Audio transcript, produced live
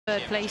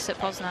third place at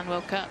Poznan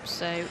World Cup,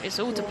 so it's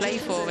all to play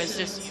for. It's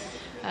just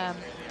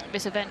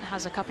this event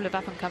has a couple of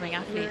up-and-coming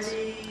athletes.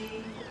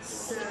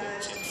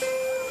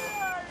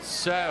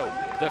 So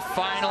the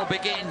final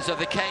begins of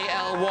the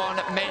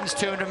KL1 men's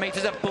 200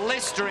 meters. A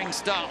blistering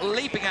start,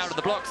 leaping out of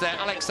the blocks there.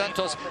 Alex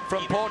Santos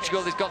from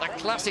Portugal. He's got that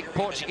classic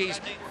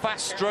Portuguese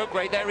fast stroke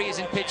rate. There he is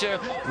in picture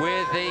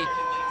with the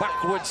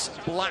backwards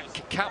black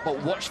cap,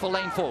 but watch for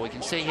lane 4. We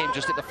can see him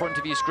just at the front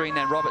of your screen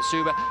then. Robert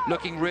Suber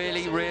looking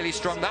really, really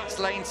strong. That's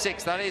lane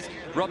 6. That is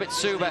Robert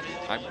Suber.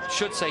 I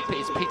should say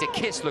it's Peter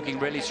Kiss looking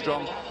really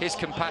strong, his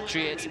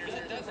compatriot.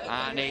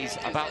 And he's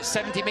about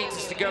 70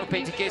 meters to go,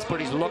 Peter Kiss, but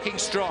he's looking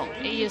strong.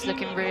 He is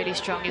looking really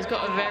strong. He's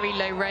got a very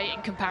low rate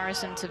in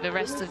comparison to the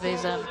rest of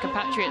his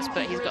compatriots,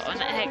 but he's got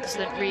an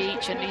excellent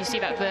reach, and you see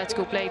that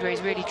vertical blade where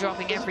he's really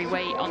dropping every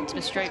weight onto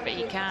the stroke that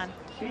he can.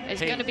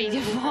 It's going to be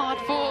hard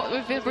fought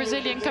with the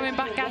Brazilian coming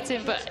back at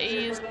him, but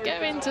he is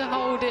going to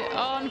hold it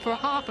on for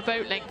half a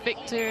boat length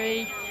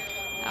victory.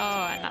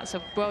 Oh, and that's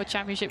a World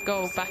Championship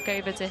gold back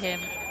over to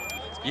him.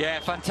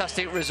 Yeah,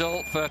 fantastic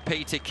result for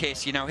Peter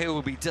Kiss. You know, he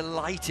will be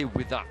delighted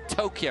with that.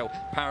 Tokyo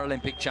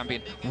Paralympic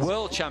champion,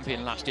 world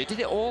champion last year. Did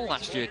it all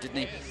last year, didn't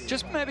he?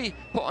 Just maybe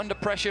put under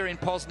pressure in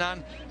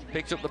Poznan,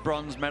 picked up the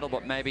bronze medal,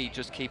 but maybe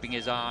just keeping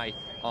his eye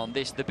on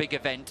this, the big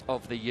event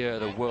of the year,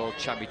 the World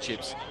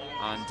Championships.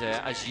 And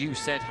as you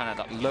said, Hannah,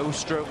 that low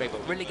stroke rate,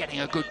 but really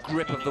getting a good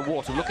grip of the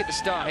water. Look at the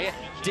start here.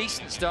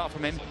 Decent start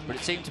from him, but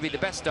it seemed to be the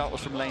best start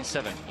was from lane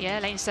 7. Yeah,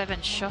 lane 7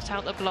 shot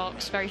out the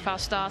blocks, very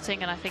fast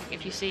starting, and I think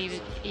if you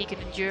see he can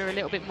endure a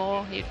little bit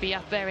more, he'd be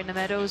up there in the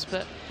medals.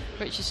 But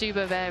Richard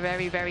Suber there,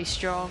 very, very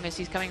strong as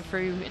he's coming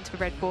through into the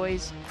Red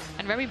Boys.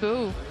 And Remy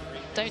Boule,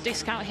 don't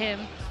discount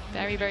him.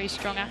 Very, very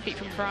strong athlete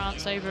from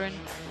France over in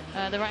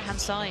the right-hand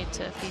side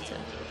to Peter.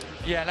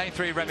 Yeah, lane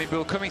 3, Remy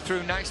Boule coming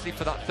through nicely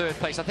for that 3rd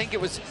place. I think it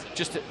was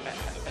just a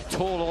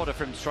tall order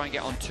for him to try and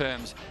get on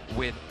terms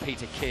with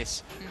Peter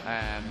Kiss.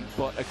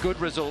 But a good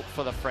result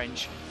for the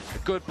French. A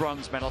good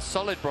bronze medal,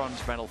 solid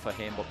bronze medal for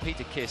him. But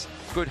Peter Kiss,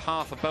 good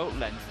half a boat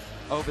length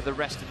over the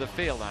rest of the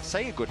field. I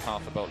say a good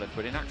half a boat length,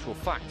 but in actual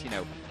fact, you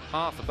know,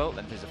 half a boat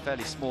length is a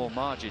fairly small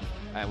margin.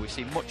 We've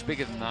seen much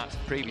bigger than that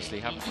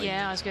previously, haven't we?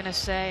 Yeah, I was going to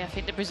say, I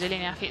think the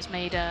Brazilian athletes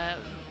made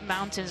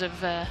mountains of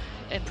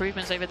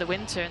improvements over the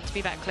winter, and to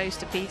be that close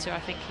to Peter, I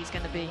think he's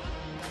going to be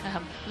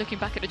looking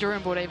back at the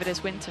drawing board over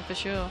this winter for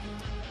sure.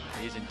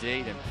 He is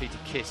indeed, and Peter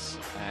Kiss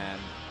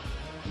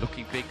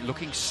looking big,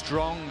 looking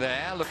strong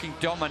there, looking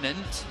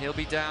dominant. He'll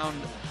be down,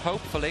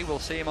 hopefully we'll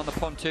see him on the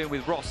pontoon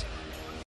with Ross